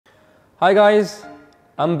Hi guys,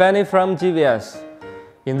 I'm Benny from GVS.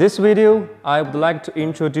 In this video, I would like to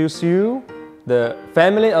introduce you the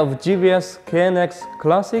family of GVS KNX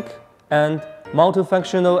Classic and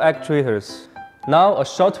multifunctional actuators. Now a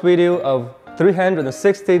short video of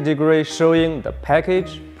 360 degrees showing the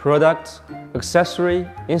package, product, accessory,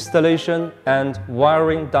 installation and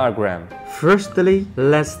wiring diagram. Firstly,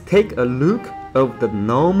 let's take a look of the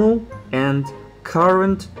normal and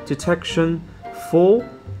current detection 4,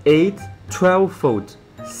 8, 12 volt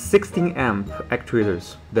 16 amp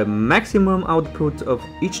actuators. The maximum output of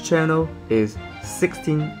each channel is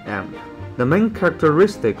 16 amp. The main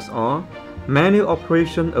characteristics are manual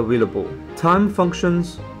operation available, time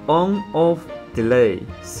functions, on-off delay,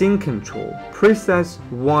 sync control, preset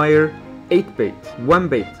wire 8-bit,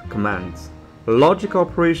 1-bit commands, logic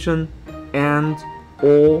operation and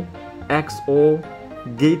or XOR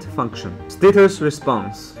gate function, status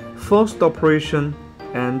response, forced operation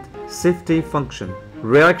and safety function,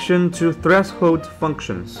 reaction to threshold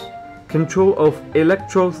functions, control of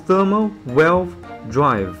electrothermal valve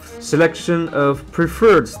drive, selection of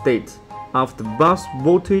preferred state after bus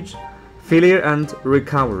voltage failure and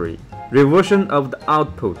recovery, reversion of the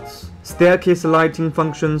outputs, staircase lighting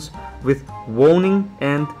functions with warning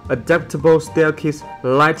and adaptable staircase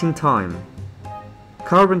lighting time,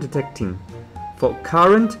 current detecting for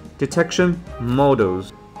current detection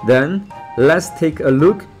models. Then let's take a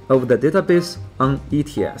look of the database on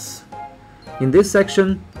ETS. In this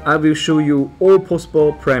section, I will show you all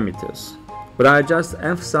possible parameters, but I just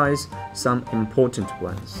emphasize some important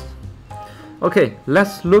ones. Okay,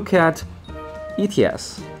 let's look at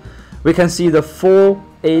ETS. We can see the 4,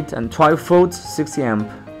 8 and 12 volt 60 amp.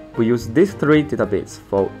 We use these three databases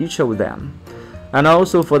for each of them. And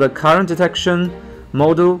also for the current detection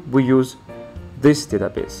model, we use this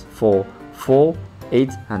database for 4, 8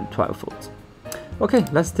 and 12 volts. Okay,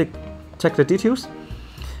 let's check the details.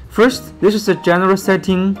 First, this is a general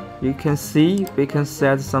setting. You can see we can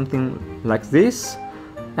set something like this,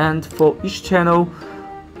 and for each channel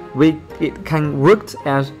it can work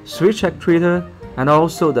as switch actuator and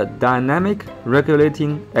also the dynamic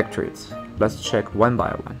regulating actuators. Let's check one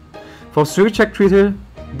by one. For switch actuator,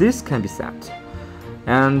 this can be set,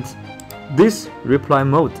 and this reply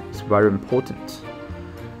mode is very important.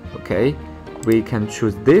 Okay, we can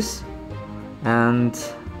choose this, and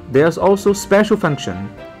there's also special function.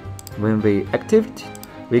 When we activate,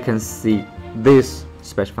 we can see these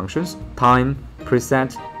special functions: time,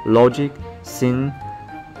 preset, logic, scene,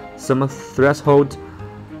 some threshold,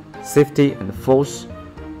 safety and force.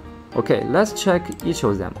 Okay, let's check each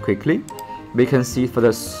of them quickly. We can see for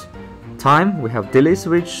this time we have delay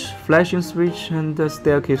switch, flashing switch and the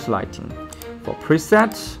staircase lighting. For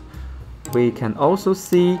preset, we can also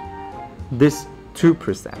see this 2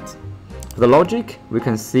 presets. For the logic, we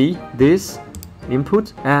can see this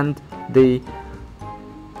input and the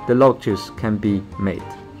logics can be made.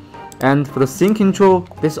 And for the sync control,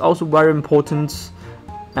 this is also very important,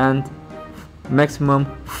 and maximum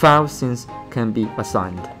 5 syncs can be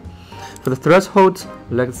assigned. For the threshold,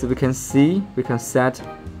 like we can see, we can set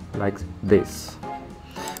like this.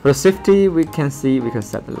 For the safety, we can see we can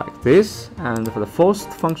set it like this, and for the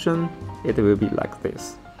forced function, it will be like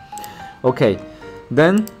this. Okay,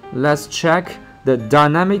 then let's check the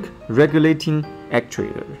dynamic regulating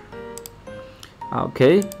actuator.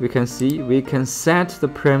 Okay, we can see we can set the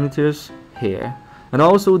parameters here, and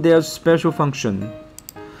also there's special function.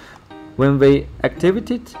 When we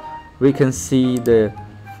activate it, we can see the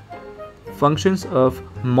functions of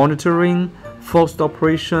monitoring, forced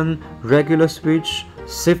operation, regular switch,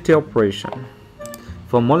 safety operation.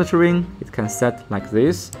 For monitoring, it can set like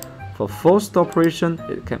this. For forced operation,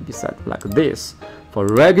 it can be set like this. For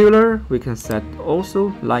regular, we can set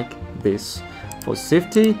also like this. For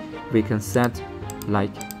safety, we can set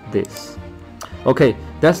like this. Okay,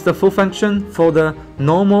 that's the full function for the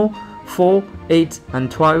normal 4, 8 and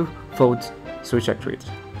 12 volt switch actuator.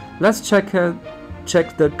 Let's check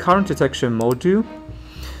the current detection module.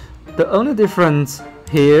 The only difference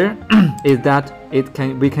here is that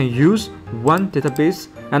we can use one database,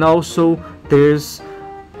 and also there's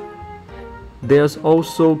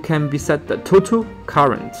also can be set the total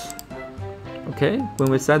current. Okay,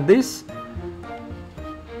 when we set this,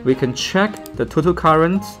 we can check the total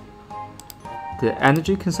current, the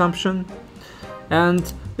energy consumption,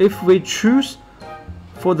 and if we choose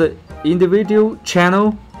for the individual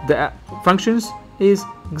channel, the functions is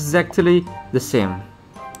exactly the same,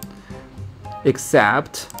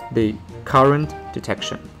 except the current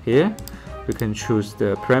detection. Here we can choose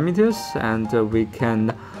the parameters, and we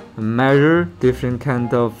can measure different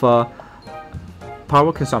kind of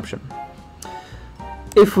power consumption.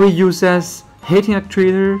 if we use as heating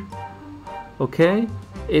actuator, okay,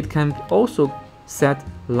 it can also set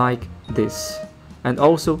like this, and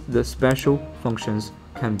also the special functions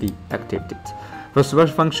can be activated. For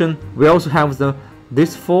special function, we also have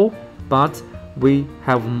this 4, but we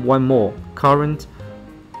have one more, current.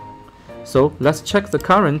 So let's check the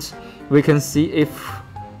current. We can see if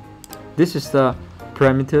this is the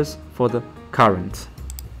parameters for the current,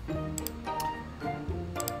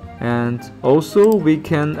 and also we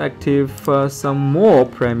can activate some more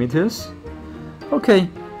parameters. Okay,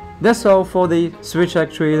 that's all for the switch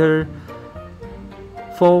actuator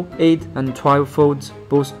 4, 8 and 12 volts,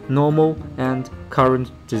 both normal and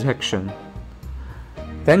current detection.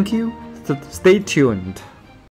 Thank you. Stay tuned.